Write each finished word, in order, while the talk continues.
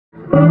I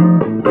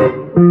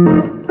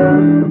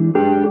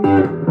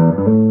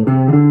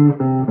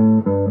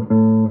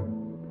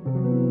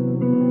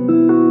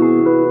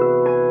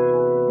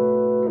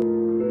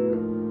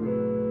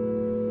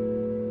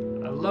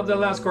love that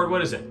last chord.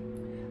 What is it?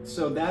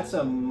 So that's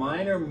a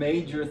minor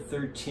major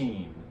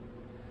 13.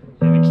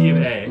 In the key of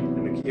A.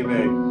 In the key of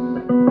A.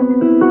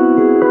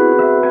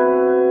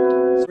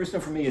 First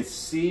note for me is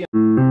C,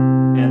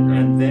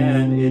 and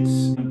then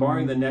it's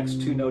barring the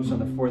next two notes on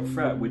the 4th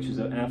fret, which is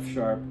an F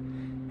sharp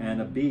and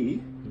a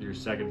B. Your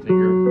second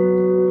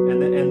finger.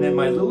 And then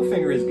my little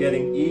finger is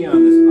getting E on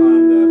the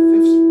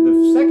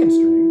 2nd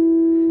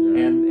string,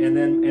 yeah. and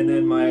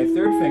then my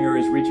 3rd finger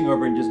is reaching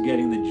over and just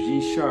getting the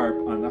G sharp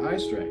on the high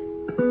string.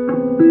 And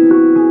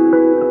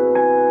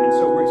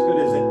so it works good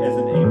as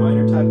an A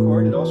minor type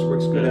chord. It also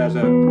works good as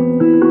a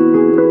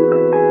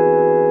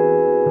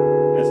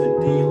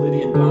D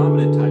Lydian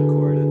dominant type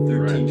chord, a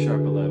 13 right.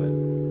 Sharp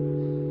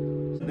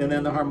 11. And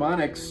then the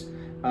harmonics,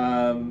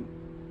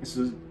 this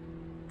is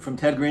from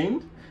Ted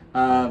Green.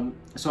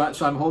 So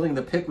I'm holding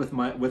the pick with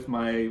my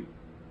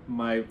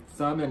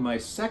thumb and my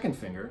 2nd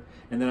finger,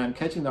 and then I'm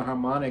catching the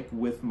harmonic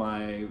with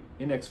my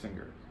index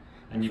finger.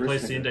 And you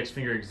place the index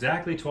finger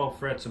exactly 12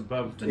 frets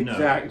above the note.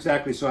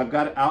 Exactly. So I've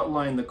got to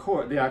outline the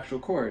chord, the actual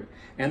chord.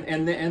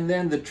 And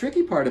then the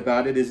tricky part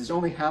about it is it's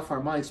only half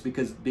harmonics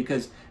because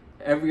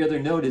every other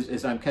note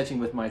is I'm catching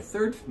with my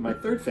third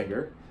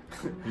finger.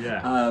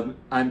 Yeah.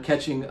 I'm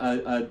catching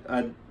a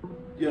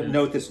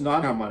note that's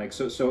non-harmonic.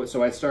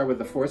 So I start with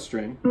the 4th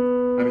string. I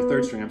mean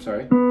 3rd string. I'm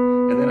sorry.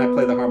 And then I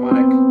play the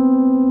harmonic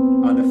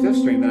on the 5th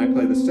string. Then I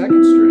play the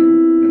 2nd string.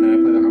 And then I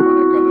play the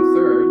harmonic on the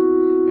 3rd.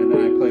 And then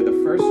I play the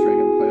 1st string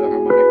and play the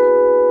harmonic.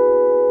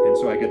 And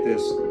so I get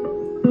this.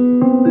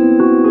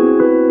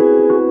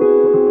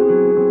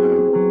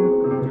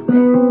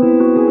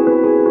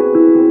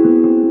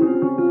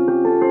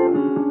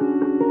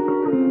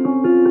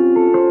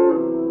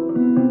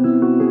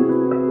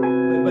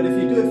 But if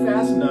you do it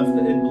fast enough,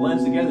 that it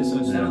blends together, so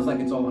it sounds like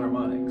it's all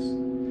harmonics.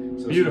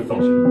 So beautiful.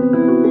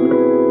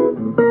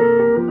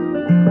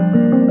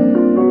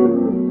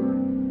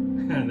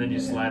 And then you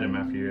slide them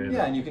after you're in.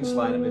 Yeah, and you can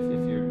slide them if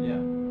you're, yeah.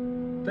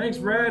 Thanks,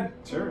 Brad.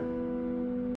 Sure.